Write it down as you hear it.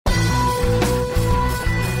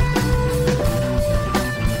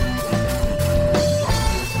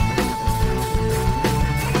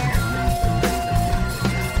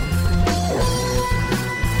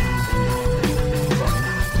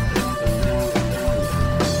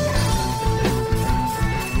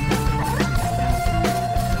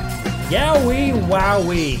Yowie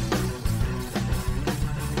wowie.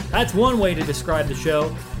 That's one way to describe the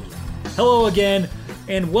show. Hello again,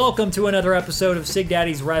 and welcome to another episode of Sig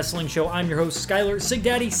Daddy's Wrestling Show. I'm your host, Skylar Sig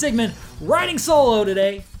Daddy Sigmund, riding solo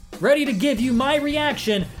today, ready to give you my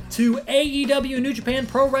reaction to AEW New Japan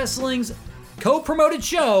Pro Wrestling's co-promoted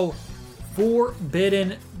show,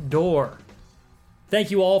 Forbidden Door.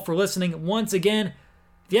 Thank you all for listening once again.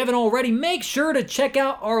 If you haven't already, make sure to check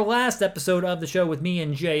out our last episode of the show with me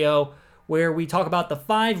and J.O., where we talk about the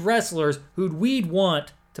 5 wrestlers who we'd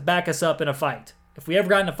want to back us up in a fight. If we ever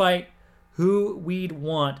got in a fight, who we'd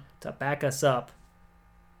want to back us up.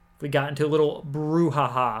 If we got into a little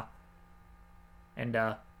brouhaha. And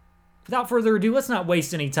without further ado, let's not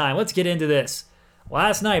waste any time. Let's get into this.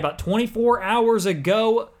 Last night, about 24 hours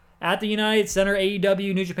ago, at the United Center,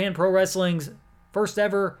 AEW New Japan Pro Wrestling's first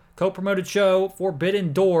ever co-promoted show,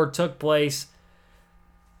 Forbidden Door, took place.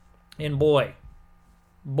 And boy,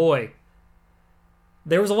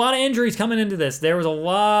 there was a lot of injuries coming into this. There was a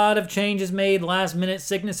lot of changes made, last minute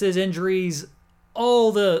sicknesses, injuries,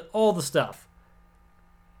 all the stuff.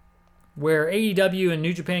 Where AEW and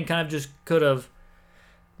New Japan kind of just could have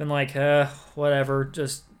been like, whatever,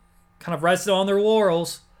 just kind of rested on their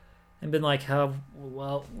laurels and been like,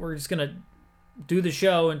 well, we're just going to do the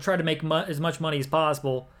show and try to make as much money as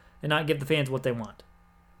possible and not give the fans what they want.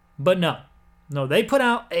 But no, they put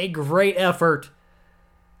out a great effort.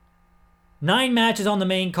 9 matches on the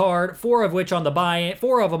main card, 4 of which on the buy-in,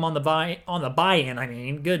 4 of them on the buy-in, I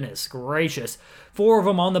mean, goodness gracious. 4 of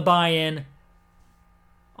them on the buy-in.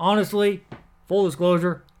 Honestly, full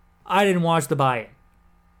disclosure, I didn't watch the buy-in.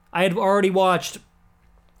 I had already watched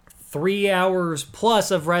 3 hours plus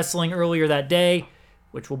of wrestling earlier that day,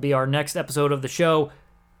 which will be our next episode of the show.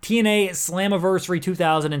 TNA Slammiversary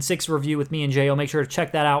 2006 review with me and J.O. Make sure to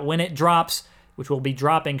check that out when it drops, which will be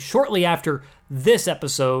dropping shortly after this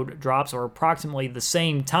episode drops, or approximately the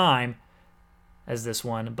same time as this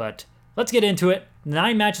one. But let's get into it.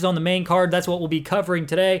 9 matches on the main card. That's what we'll be covering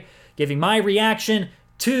today, giving my reaction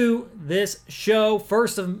to this show.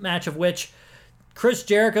 First match of which, Chris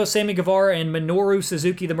Jericho, Sammy Guevara, and Minoru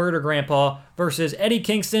Suzuki, the Murder Grandpa, versus Eddie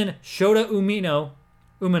Kingston, Shota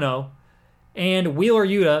Umino, and Wheeler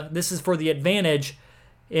Yuta. This is for the advantage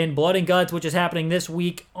in Blood and Guts, which is happening this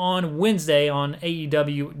week on Wednesday on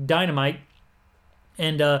AEW Dynamite.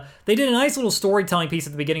 And they did a nice little storytelling piece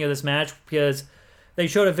at the beginning of this match because they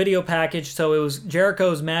showed a video package. So it was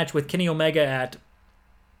Jericho's match with Kenny Omega at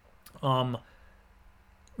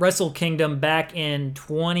Wrestle Kingdom back in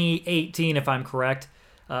 2018, if I'm correct.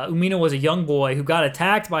 Umino was a young boy who got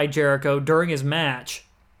attacked by Jericho during his match,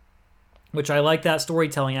 which I like that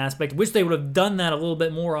storytelling aspect. Wish they would have done that a little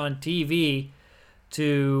bit more on TV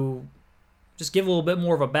to just give a little bit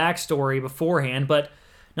more of a backstory beforehand. But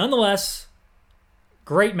nonetheless,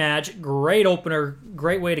 great match, great opener,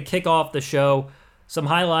 great way to kick off the show. Some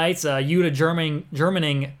highlights, Yuta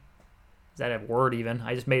Germaning, is that a word even?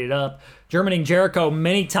 I just made it up. Germaning Jericho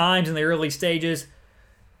many times in the early stages.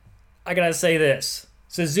 I gotta say this.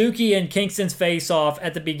 Suzuki and Kingston's face-off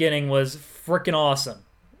at the beginning was freaking awesome.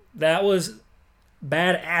 That was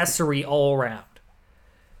badassery all around.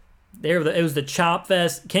 It was the chop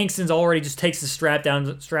fest. Kingston's already just takes the straps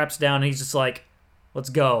down, and he's just like, let's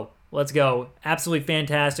go. Absolutely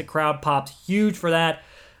fantastic. Crowd pops huge for that.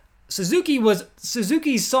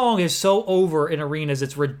 Suzuki's song is so over in arenas,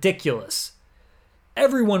 it's ridiculous.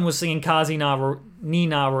 Everyone was singing Kaze ni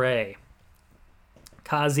Nare.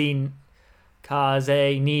 Kaze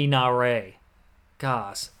ni Nare.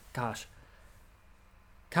 Gosh.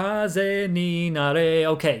 Kaze ni Nare.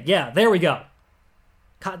 Okay, yeah, there we go.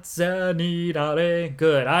 Kaze ni Nare.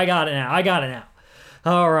 Good, I got it now.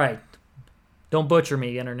 All right. Don't butcher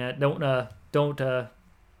me, internet. Don't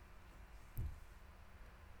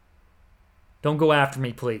go after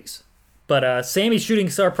me, please. But Sammy's shooting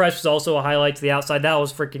star press was also a highlight to the outside. That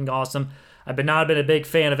was freaking awesome. I've not been a big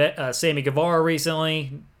fan of Sammy Guevara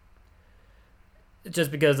recently,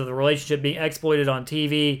 just because of the relationship being exploited on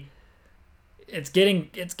TV. It's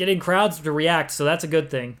getting crowds to react, so that's a good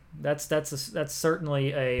thing. That's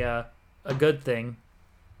certainly a good thing.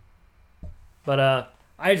 But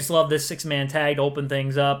I just love this 6-man tag to open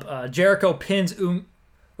things up. Jericho pins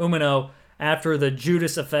Umino after the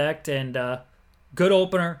Judas effect, and good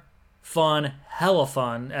opener, fun, hella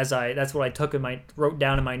fun. That's what I wrote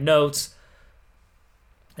down in my notes.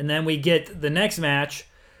 And then we get the next match,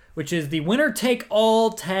 which is the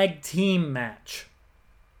winner-take-all tag team match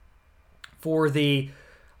for the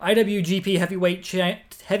IWGP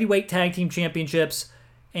Heavyweight Tag Team Championships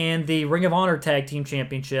and the Ring of Honor Tag Team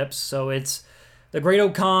Championships. So it's the Great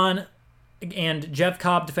O'Khan and Jeff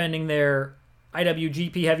Cobb defending their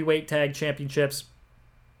IWGP Heavyweight Tag Championships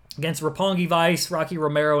against Roppongi Vice, Rocky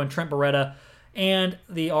Romero, and Trent Beretta, and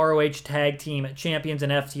the ROH Tag Team Champions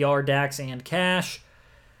and FTR, Dax and Cash.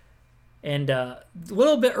 And a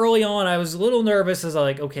little bit early on, I was a little nervous as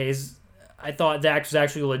I thought Dax was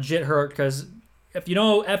actually legit hurt, because if you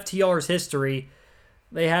know FTR's history,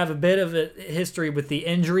 they have a bit of a history with the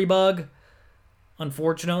injury bug,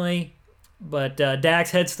 unfortunately. But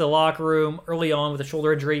Dax heads to the locker room early on with a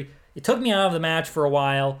shoulder injury. It took me out of the match for a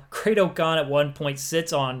while. Great Khan at one point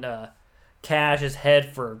sits on Cash's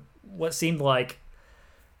head for what seemed like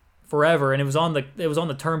forever, and it was on the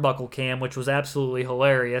turnbuckle cam, which was absolutely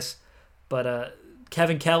hilarious. But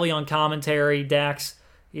Kevin Kelly on commentary, Dax,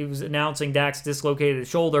 he was announcing Dax dislocated his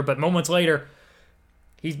shoulder, but moments later,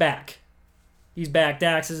 he's back. He's back.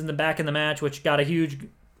 Dax is in the back in the match, which got a huge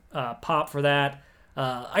pop for that.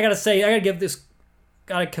 I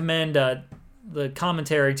gotta commend the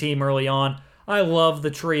commentary team early on. I love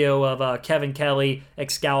the trio of Kevin Kelly,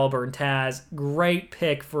 Excalibur, and Taz. Great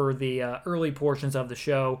pick for the early portions of the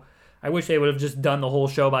show. I wish they would have just done the whole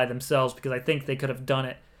show by themselves, because I think they could have done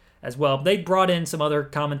it as well. They brought in some other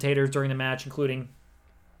commentators during the match, including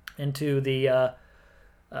into the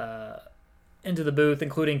booth,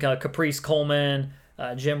 including Caprice Coleman,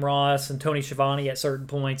 Jim Ross, and Tony Schiavone at certain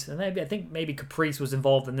points. And I think maybe Caprice was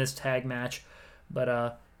involved in this tag match.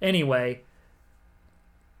 But anyway,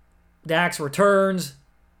 Dax returns.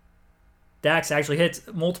 Dax actually hits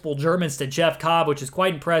multiple Germans to Jeff Cobb, which is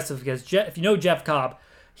quite impressive, because if you know Jeff Cobb,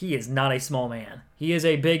 he is not a small man. He is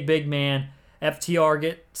a big, big man. FTR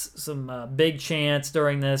gets some big chants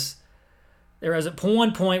during this. There was at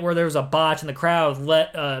one point where there was a botch, and the crowd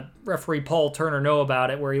let referee Paul Turner know about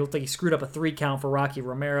it, where he looked like he screwed up a 3 count for Rocky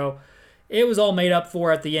Romero. It was all made up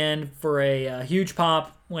for at the end for a huge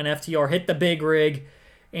pop when FTR hit the big rig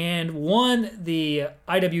and won the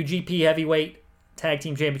IWGP Heavyweight Tag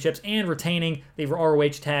Team Championships and retaining the ROH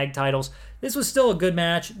Tag titles. This was still a good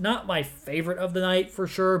match. Not my favorite of the night for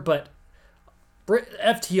sure, but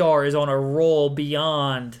FTR is on a roll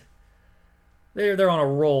beyond. They're on a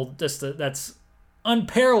roll that's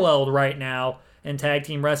unparalleled right now in tag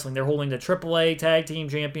team wrestling. They're holding the AAA Tag Team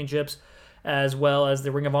Championships as well as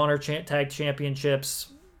the Ring of Honor Tag Championships,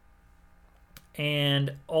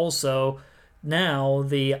 and also now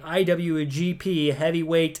the IWGP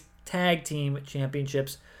Heavyweight Tag Team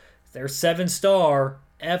Championships. They're 7-star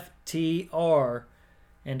FTR,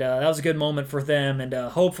 and that was a good moment for them. And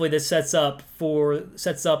hopefully this sets up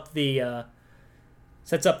the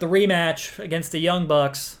rematch against the Young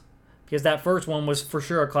Bucks, because that first one was for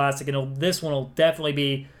sure a classic, and this one will definitely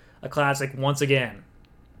be a classic once again.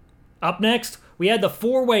 Up next, we had the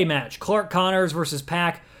 4-way match: Clark Connors versus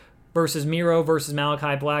Pac versus Miro versus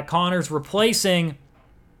Malachi Black. Connors replacing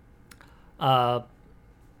Tomohiro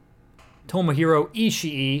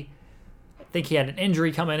Ishii. I think he had an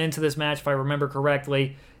injury coming into this match, if I remember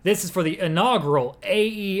correctly. This is for the inaugural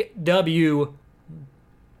AEW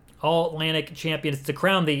All-Atlantic Champion. It's to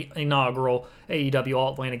crown the inaugural AEW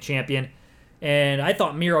All-Atlantic Champion. And I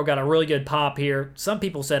thought Miro got a really good pop here. Some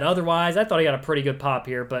people said otherwise. I thought he got a pretty good pop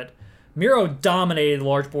here, but Miro dominated a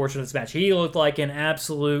large portion of this match. He looked like an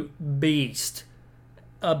absolute beast.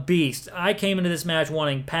 A beast. I came into this match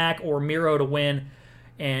wanting Pac or Miro to win,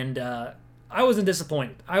 and I wasn't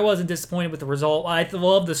disappointed. I wasn't disappointed with the result. I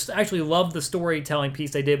love the storytelling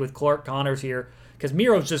piece they did with Clark Connors here, because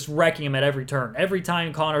Miro's just wrecking him at every turn. Every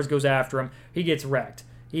time Connors goes after him, he gets wrecked.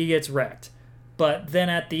 But then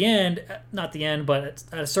at the end, not the end, but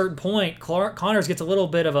at a certain point, Connors gets a little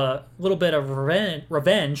bit of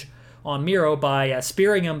revenge on Miro by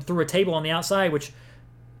spearing him through a table on the outside, which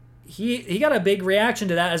he got a big reaction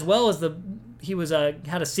to that, as well as he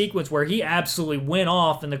had a sequence where he absolutely went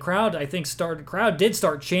off, and the crowd did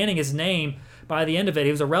start chanting his name by the end of it.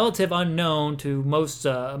 He was a relative unknown to most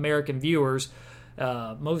American viewers,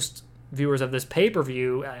 most viewers of this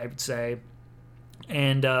pay-per-view, I would say,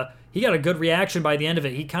 and he got a good reaction by the end of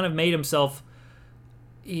it. He kind of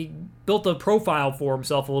he built a profile for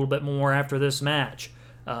himself a little bit more after this match.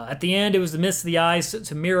 At the end, it was the miss of the eyes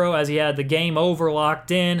to Miro as he had the game over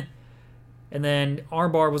locked in. And then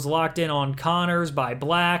armbar was locked in on Connors by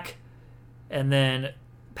Black. And then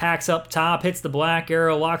Pac's up top, hits the Black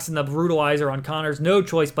Arrow, locks in the Brutalizer on Connors. No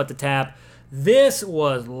choice but to tap. This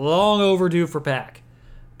was long overdue for Pac,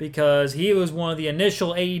 because he was one of the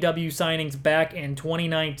initial AEW signings back in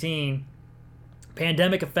 2019.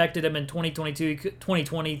 Pandemic affected him in 2020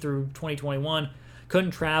 through 2021.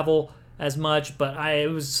 Couldn't travel as much, but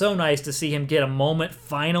it was so nice to see him get a moment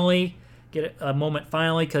finally,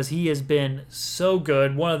 because he has been so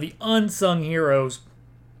good. One of the unsung heroes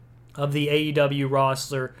of the AEW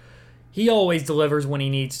roster. He always delivers when he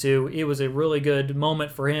needs to. It was a really good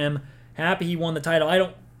moment for him. Happy he won the title. I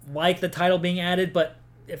don't like the title being added, but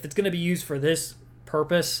if it's going to be used for this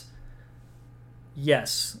purpose,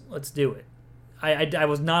 yes, let's do it. I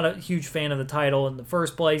was not a huge fan of the title in the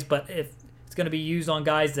first place, but if it's going to be used on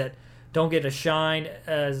guys that don't get to shine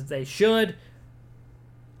as they should,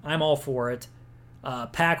 I'm all for it.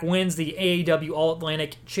 Pac wins the AEW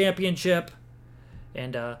All-Atlantic Championship,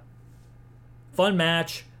 and fun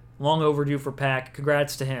match, long overdue for Pac.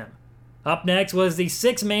 Congrats to him. Up next was the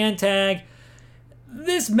 6-man tag.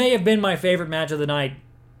 This may have been my favorite match of the night,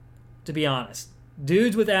 to be honest.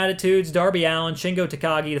 Dudes with attitudes, Darby Allin, Shingo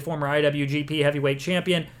Takagi, the former IWGP Heavyweight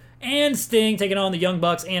Champion, and Sting taking on the Young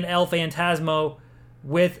Bucks and El Phantasmo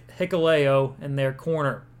with Hikuleo in their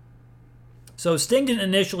corner. So Sting didn't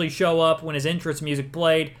initially show up when his entrance music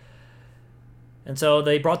played, and so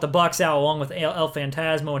they brought the Bucks out along with El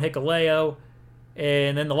Phantasmo and Hikuleo,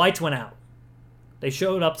 and then the lights went out. They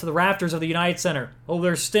showed up to the rafters of the United Center. Oh,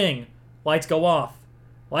 there's Sting. Lights go off.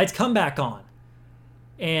 Lights come back on.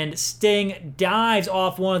 And Sting dives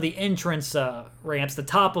off one of the entrance ramps, the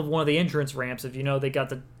top of one of the entrance ramps. If you know, they got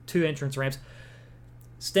the 2 entrance ramps.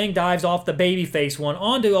 Sting dives off the babyface one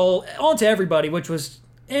onto everybody, which was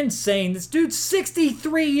insane. This dude's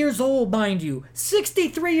 63 years old, mind you.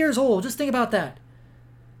 63 years old. Just think about that.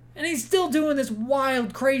 And he's still doing this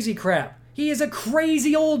wild, crazy crap. He is a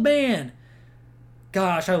crazy old man.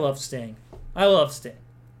 Gosh, I love Sting. I love Sting.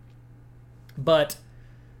 But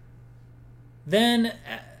then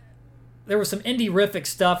there was some indie-rific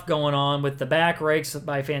stuff going on with the back rakes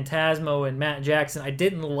by Phantasmo and Matt Jackson. I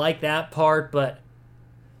didn't like that part, but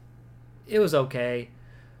it was okay.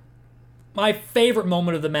 My favorite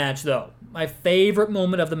moment of the match, though. My favorite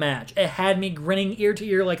moment of the match. It had me grinning ear to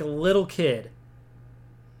ear like a little kid.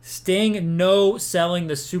 Sting no-selling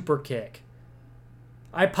the super kick.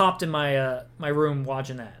 I popped in my room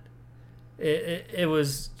watching that. It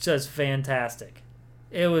was just fantastic.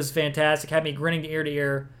 It was fantastic. Had me grinning ear to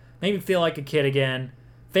ear. Made me feel like a kid again.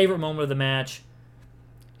 Favorite moment of the match.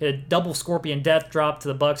 Hit a double Scorpion Death drop to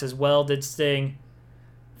the Bucks as well, did Sting.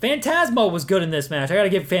 Phantasmo was good in this match. I gotta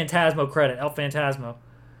give Phantasmo credit. El Phantasmo.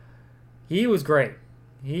 He was great.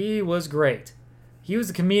 He was great. He was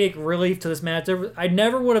the comedic relief to this match. I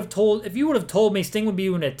never would have told... If you would have told me Sting would be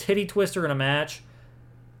doing a titty twister in a match,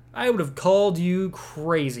 I would have called you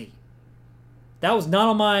crazy. That was not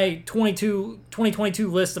on my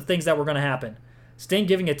 2022 list of things that were going to happen. Sting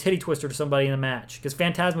giving a titty twister to somebody in a match. Because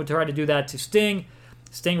Phantasmo tried to do that to Sting.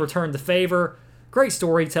 Sting returned the favor. Great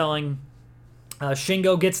storytelling.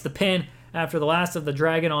 Shingo gets the pin after the last of the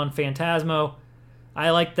Dragon on Phantasmo. I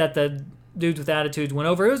like that the dudes with attitudes went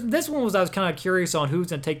over. This one was I was kind of curious on who's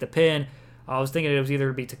going to take the pin. I was thinking it was either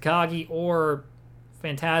to be Takagi or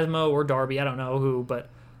Phantasmo or Darby. I don't know who, but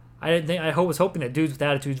I was hoping that dudes with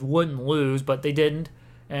attitudes wouldn't lose, but they didn't.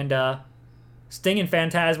 And Sting and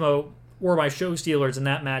Phantasmo were my show stealers in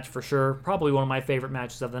that match for sure. Probably one of my favorite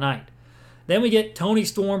matches of the night. Then we get Toni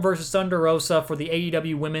Storm versus Thunder Rosa for the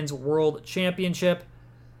AEW Women's World Championship.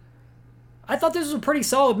 I thought this was a pretty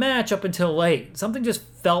solid match up until late. Something just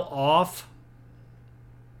fell off.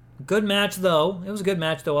 Good match though. It was a good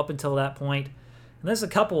match though up until that point. And there's a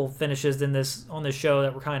couple finishes on this show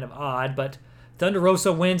that were kind of odd, but Thunder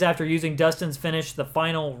Rosa wins after using Dustin's finish, the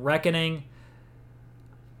Final Reckoning.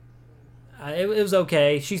 It was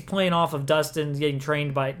okay. She's playing off of Dustin getting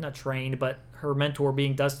not trained, but her mentor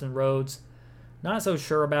being Dustin Rhodes. Not so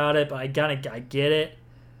sure about it, but I get it.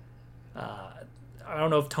 I don't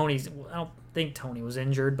know if I don't think Toni was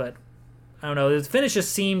injured, but I don't know. The finish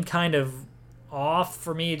just seemed kind of off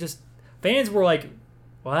for me. Fans were like,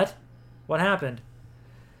 what? What happened?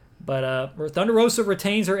 But Thunder Rosa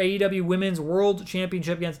retains her AEW Women's World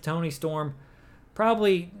Championship against Toni Storm.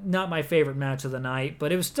 Probably not my favorite match of the night,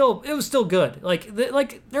 but it was still good. Like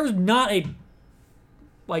there was not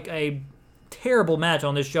a terrible match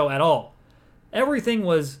on this show at all. Everything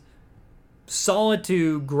was solid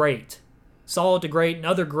to great. Solid to great.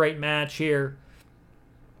 Another great match here.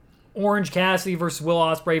 Orange Cassidy versus Will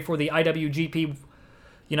Ospreay for the IWGP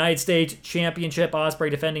United States Championship. Ospreay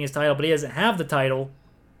defending his title, but he doesn't have the title.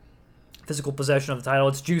 Physical possession of the title.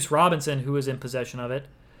 It's Juice Robinson who is in possession of it.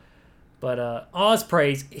 But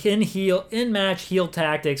Ospreay's in-match heel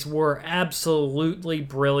tactics were absolutely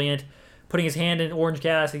brilliant. Putting his hand in Orange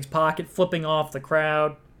Cassidy's pocket, flipping off the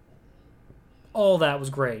crowd. All that was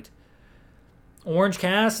great. Orange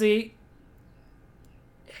Cassidy,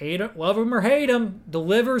 love him or hate him,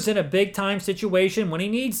 delivers in a big-time situation when he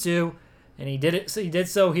needs to, and he did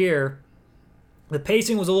so here. The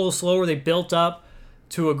pacing was a little slower. They built up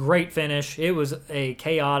to a great finish. It was a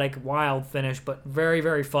chaotic, wild finish, but very,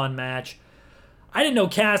 very fun match. I didn't know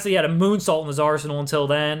Cassidy had a moonsault in his arsenal until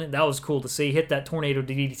then. That was cool to see. Hit that tornado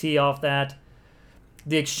DDT off that.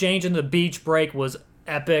 The exchange in the beach break was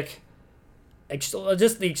epic.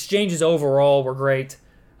 Just the exchanges overall were great.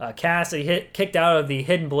 Cassidy kicked out of the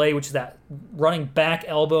hidden blade, which is that running back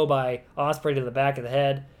elbow by Ospreay to the back of the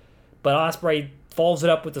head. But Ospreay follows it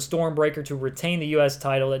up with the Stormbreaker to retain the U.S.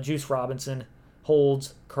 title that Juice Robinson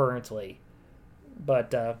holds currently.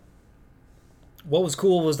 But what was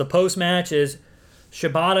cool was the post-match is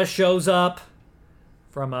Shibata shows up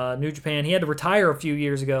from New Japan. He had to retire a few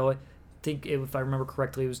years ago. I think, if I remember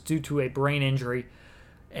correctly, it was due to a brain injury.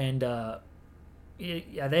 And they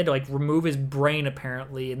had to remove his brain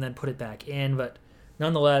apparently and then put it back in. But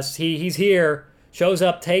nonetheless, he's here, shows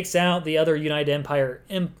up, takes out the other United Empire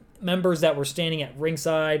members that were standing at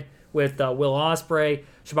ringside with Will Ospreay.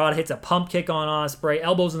 Shibata hits a pump kick on Ospreay,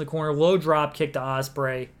 elbows in the corner, low drop kick to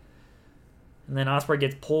Ospreay. And then Ospreay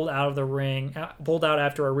gets pulled out of the ring, pulled out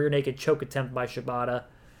after a rear naked choke attempt by Shibata.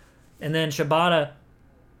 And then Shibata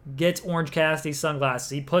gets Orange Cassidy's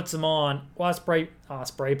sunglasses. He puts them on.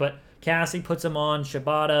 Ospreay, but Cassidy puts them on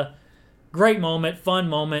Shibata. Great moment, fun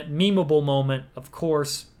moment, memeable moment, of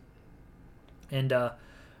course. And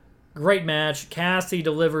great match. Cassidy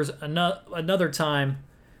delivers another time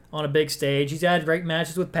on a big stage. He's had great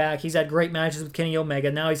matches with Pac. He's had great matches with Kenny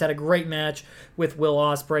Omega. Now he's had a great match with Will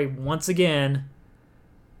Ospreay once again.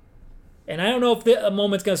 And I don't know if a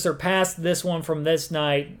moment's going to surpass this one from this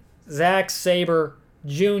night. Zack Sabre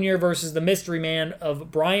Jr. versus the mystery man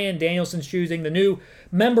of Bryan Danielson's choosing, the new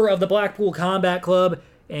member of the Blackpool Combat Club.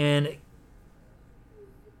 And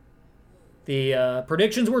the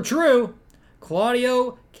predictions were true.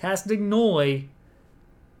 Claudio Castagnoli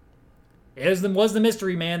was the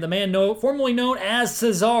mystery man, the man formerly known as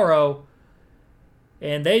Cesaro.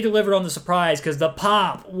 And they delivered on the surprise because the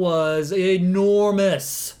pop was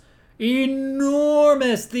enormous.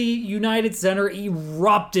 Enormous. The United Center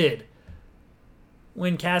erupted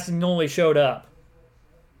when Castagnoli showed up.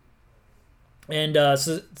 And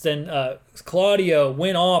then Claudio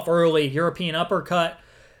went off early, European uppercut.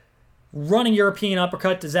 Running European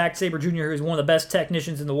uppercut to Zack Sabre Jr., who's one of the best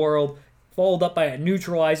technicians in the world. Followed up by a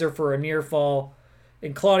neutralizer for a near fall.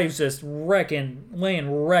 And Claudio's just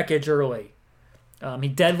laying wreckage early. He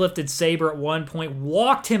deadlifted Sabre at one point,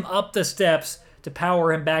 walked him up the steps to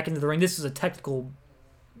power him back into the ring. This is a technical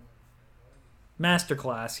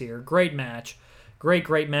masterclass here. Great match.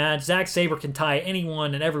 Great match. Zack Sabre can tie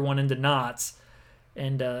anyone and everyone into knots.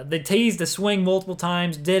 And they teased the swing multiple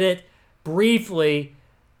times, did it briefly,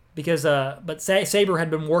 because but Sabre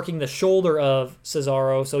had been working the shoulder of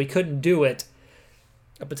Cesaro, so he couldn't do it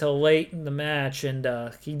up until late in the match. And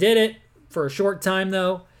he did it for a short time,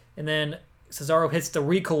 though. And then Cesaro hits the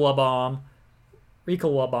Ricola bomb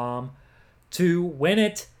to win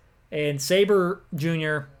it. And Sabre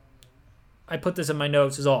Jr., I put this in my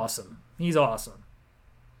notes, is awesome. He's awesome.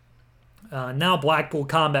 Now Blackpool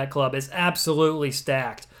Combat Club is absolutely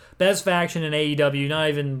stacked. Best faction in AEW, not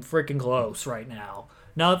even freaking close right now.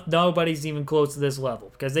 Nobody's even close to this level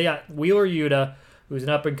because they got Wheeler Yuta, who's an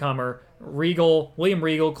up-and-comer, William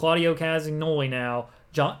Regal, Claudio Castagnoli now,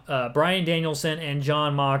 Bryan Danielson, and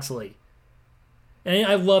Jon Moxley. And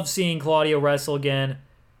I love seeing Claudio wrestle again.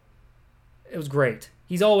 It was great.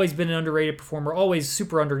 He's always been an underrated performer, always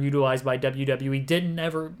super underutilized by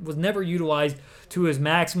WWE. Was never utilized to his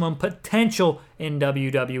maximum potential in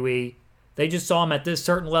WWE. They just saw him at this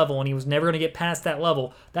certain level, and he was never going to get past that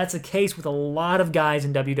level. That's the case with a lot of guys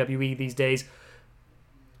in WWE these days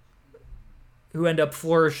who end up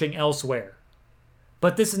flourishing elsewhere.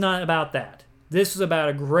 But this is not about that. This is about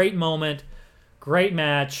a great moment, great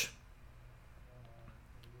match.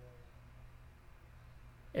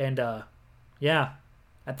 And, yeah.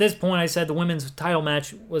 At this point, I said the women's title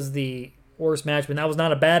match was the worst match, but that was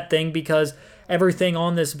not a bad thing because everything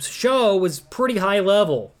on this show was pretty high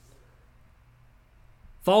level.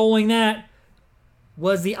 Following that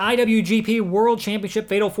was the IWGP World Championship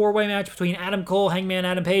Fatal 4-Way match between Adam Cole, Hangman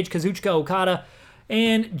Adam Page, Kazuchika Okada,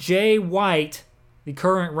 and Jay White, the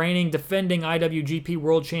current reigning defending IWGP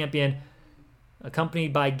World Champion,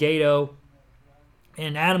 accompanied by Gato.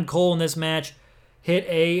 And Adam Cole in this match hit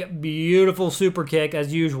a beautiful super kick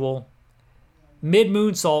as usual.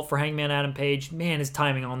 Mid-moonsault for Hangman Adam Page. Man, his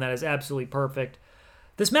timing on that is absolutely perfect.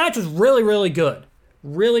 This match was really, really good.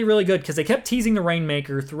 Really, really good because they kept teasing the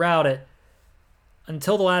Rainmaker throughout it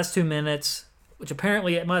until the last 2 minutes, which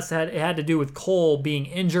apparently it had to do with Cole being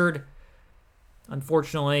injured.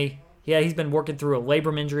 Unfortunately, yeah, he's been working through a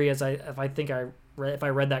labrum injury, if I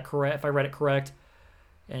read it correct,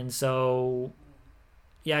 and so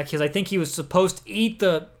Yeah, because I think he was supposed to eat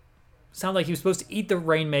the. Sound like he was supposed to eat the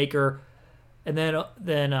Rainmaker, and then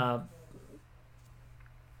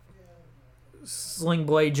Sling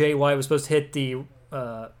Blade Jay White was supposed to hit the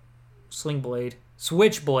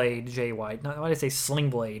Switchblade Jay White. Why did I say Sling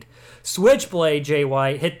Blade? Switchblade Jay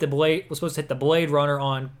White was supposed to hit the Blade Runner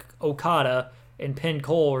on Okada and pin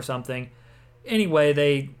Cole or something.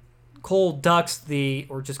 Anyway, Cole ducks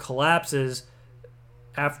or just collapses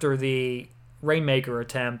after the Rainmaker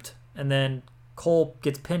attempt, and then Cole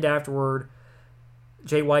gets pinned afterward.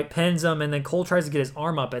 Jay White pins him, and then Cole tries to get his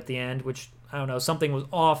arm up at the end, which, I don't know, something was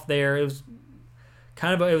off there. It was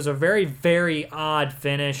a very, very odd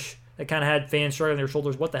finish. It kind of had fans shrugging their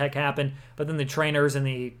shoulders. What the heck happened? But then the trainers and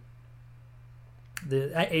the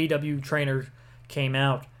AEW trainers came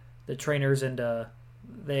out. The trainers and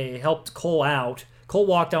they helped Cole out. Cole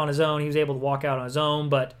walked on his own. He was able to walk out on his own,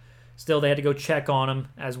 but still they had to go check on him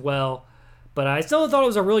as well. But I still thought it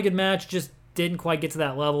was a really good match. Just didn't quite get to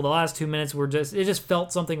that level. The last 2 minutes it just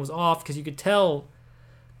felt something was off because you could tell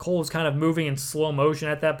Cole was kind of moving in slow motion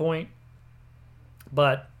at that point.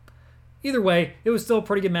 But either way, it was still a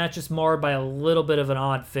pretty good match, just marred by a little bit of an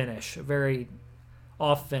odd finish, a very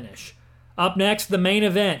off finish. Up next, the main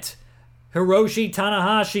event. Hiroshi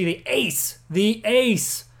Tanahashi, the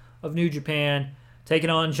ace of New Japan, taking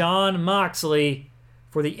on Jon Moxley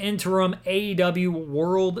for the interim AEW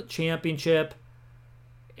World Championship.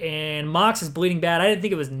 And Mox is bleeding bad. I didn't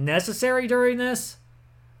think it was necessary during this,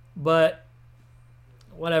 but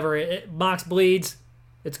whatever. Mox bleeds.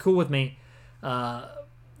 It's cool with me.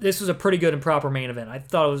 This was a pretty good and proper main event. I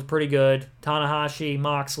thought it was pretty good. Tanahashi,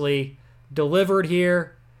 Moxley delivered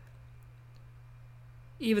here.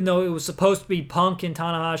 Even though it was supposed to be Punk and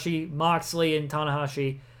Tanahashi, Moxley and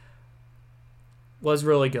Tanahashi was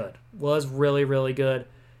really good. Was really, really good.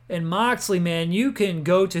 And Moxley, man, you can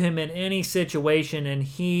go to him in any situation and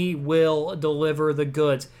he will deliver the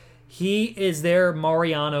goods. He is their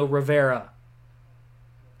Mariano Rivera.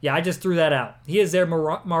 Yeah, I just threw that out. He is their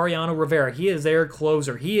Mariano Rivera. He is their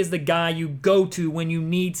closer. He is the guy you go to when you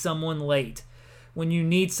need someone late. When you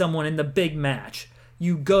need someone in the big match.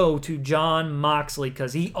 You go to Jon Moxley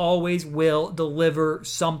because he always will deliver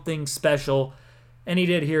something special. And he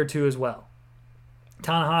did here too as well.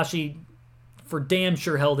 Tanahashi for damn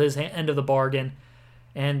sure held his end of the bargain.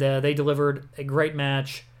 And they delivered a great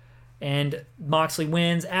match. And Moxley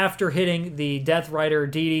wins after hitting the Death Rider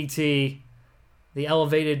DDT. The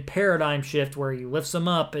elevated paradigm shift where he lifts him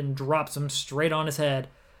up and drops him straight on his head.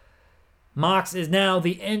 Mox is now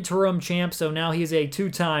the interim champ, so now he's a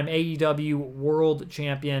two-time AEW World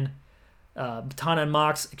Champion. Tana and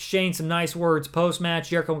Mox exchanged some nice words post-match.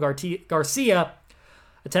 Jericho and Garcia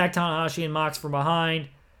attacked Tanahashi and Mox from behind.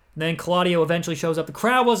 And then Claudio eventually shows up. The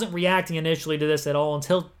crowd wasn't reacting initially to this at all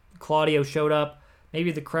until Claudio showed up.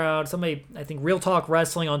 Maybe the crowd, somebody, I think Real Talk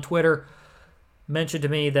Wrestling on Twitter mentioned to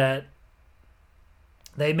me that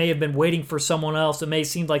they may have been waiting for someone else. It may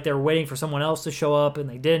seem like they were waiting for someone else to show up, and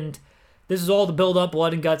they didn't. This is all to build up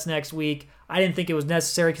Blood and Guts next week. I didn't think it was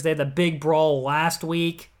necessary because they had the big brawl last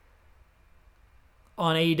week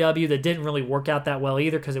on AEW that didn't really work out that well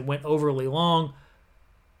either because it went overly long.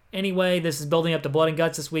 Anyway, this is building up to Blood and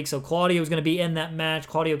Guts this week, so Claudio is going to be in that match,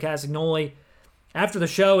 Claudio Castagnoli. After the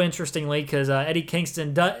show, interestingly, because Eddie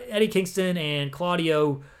Kingston and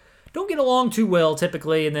Claudio don't get along too well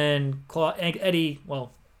typically, and then Eddie,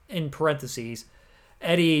 well, in parentheses,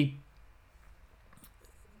 Eddie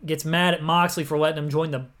gets mad at Moxley for letting him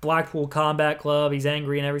join the Blackpool Combat Club. He's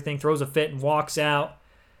angry and everything, throws a fit and walks out.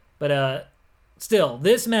 But still,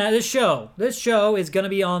 this show is going to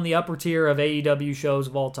be on the upper tier of AEW shows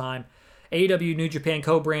of all time. AEW New Japan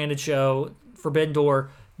co-branded show, Forbidden Door.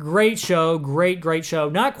 Great show, great show.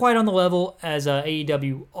 Not quite on the level as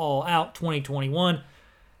AEW All Out 2021.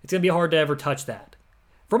 It's going to be hard to ever touch that.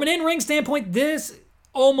 From an in-ring standpoint, this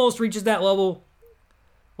almost reaches that level.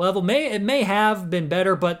 It may have been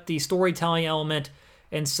better, but the storytelling element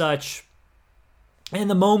and such, and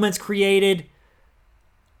the moments created,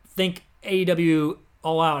 I think AEW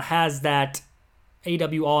All Out has that.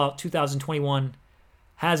 AEW All Out 2021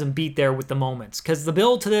 has him beat there with the moments. Because the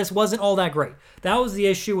build to this wasn't all that great. That was the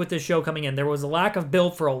issue with this show coming in. There was a lack of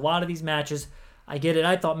build for a lot of these matches. I get it.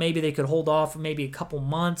 I thought maybe they could hold off for maybe a couple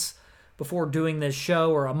months before doing this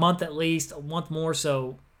show, or a month at least, a month more,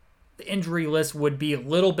 so the injury list would be a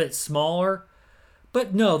little bit smaller.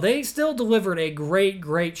 But no, they still delivered a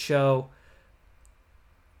great show.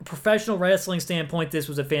 Professional wrestling standpoint, this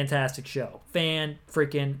was a fantastic show.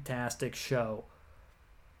 Fan-freaking-tastic show.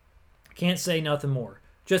 Can't say nothing more.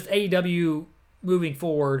 Just AEW moving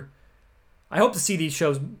forward. I hope to see these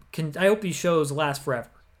shows. I hope these shows last forever.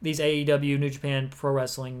 these AEW, New Japan Pro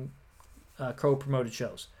Wrestling co-promoted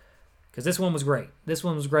shows. Because this one was great. This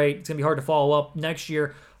one was great. It's going to be hard to follow up next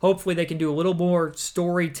year. Hopefully they can do a little more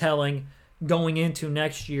storytelling going into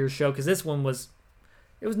next year's show. Because this one was...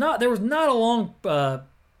 There was not a long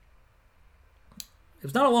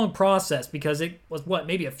process, because it was,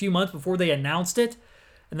 maybe a few months before they announced it.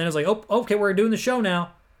 And then it was like, oh, okay, we're doing the show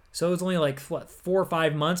now. So it was only like, 4 or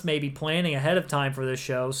 5 months maybe planning ahead of time for this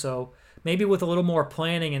show. So maybe with a little more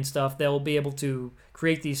planning and stuff, they'll be able to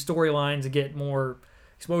create these storylines and get more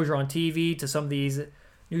exposure on TV to some of these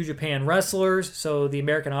New Japan wrestlers, so the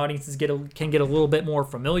American audiences can get a little bit more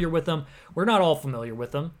familiar with them. We're not all familiar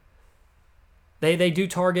with them. They do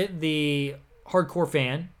target the hardcore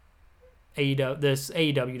fan.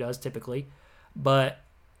 AEW does typically, but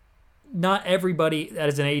not everybody that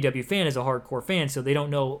is an AEW fan is a hardcore fan, so they don't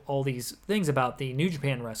know all these things about the New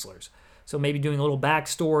Japan wrestlers. So maybe doing a little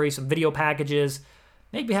backstory, some video packages,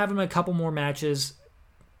 maybe having a couple more matches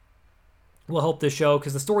will help this show,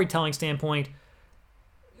 because the storytelling standpoint,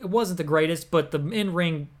 it wasn't the greatest, but the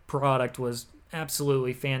in-ring product was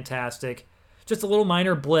absolutely fantastic. Just a little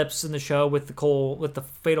minor blips in the show with the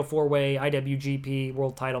Fatal 4-Way IWGP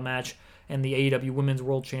World Title match and the AEW Women's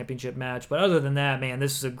World Championship match. But other than that, man,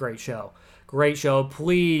 this is a great show. Great show.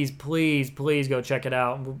 Please, please, please go check it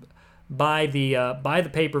out. Buy the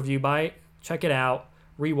pay-per-view. Check it out.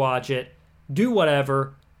 Rewatch it. Do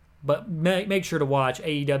whatever. But make sure to watch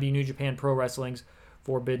AEW New Japan Pro Wrestling's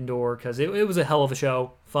Forbidden Door, because it was a hell of a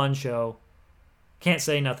show. Fun show. Can't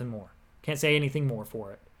say nothing more. Can't say anything more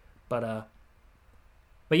for it. But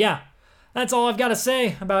yeah, that's all I've got to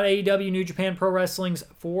say about AEW New Japan Pro Wrestling's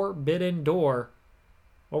Forbidden Door.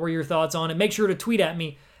 What were your thoughts on it? Make sure to tweet at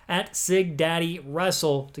me at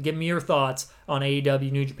SigDaddyWrestle to give me your thoughts on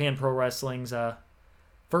AEW New Japan Pro Wrestling's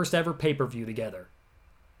first ever pay-per-view together.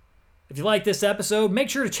 If you like this episode, make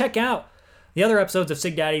sure to check out the other episodes of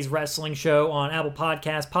Sig Daddy's Wrestling Show on Apple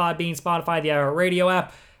Podcasts, Podbean, Spotify, the iHeartRadio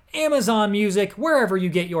app, Amazon Music, wherever you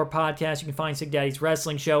get your podcasts. You can find Sig Daddy's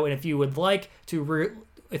Wrestling Show. And if you would like to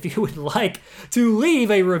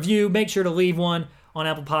leave a review, make sure to leave one on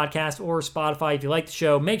Apple Podcasts or Spotify. If you like the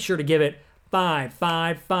show, make sure to give it 5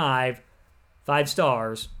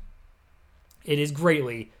 stars. It is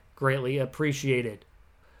greatly, greatly appreciated.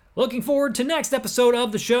 Looking forward to next episode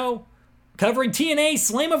of the show, covering TNA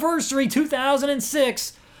Slammiversary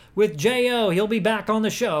 2006 with J.O. He'll be back on the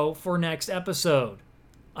show for next episode.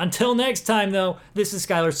 Until next time, though, this is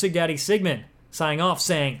Skylar Sig Daddy Sigmund signing off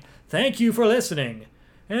saying thank you for listening,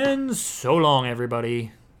 and so long,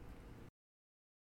 everybody.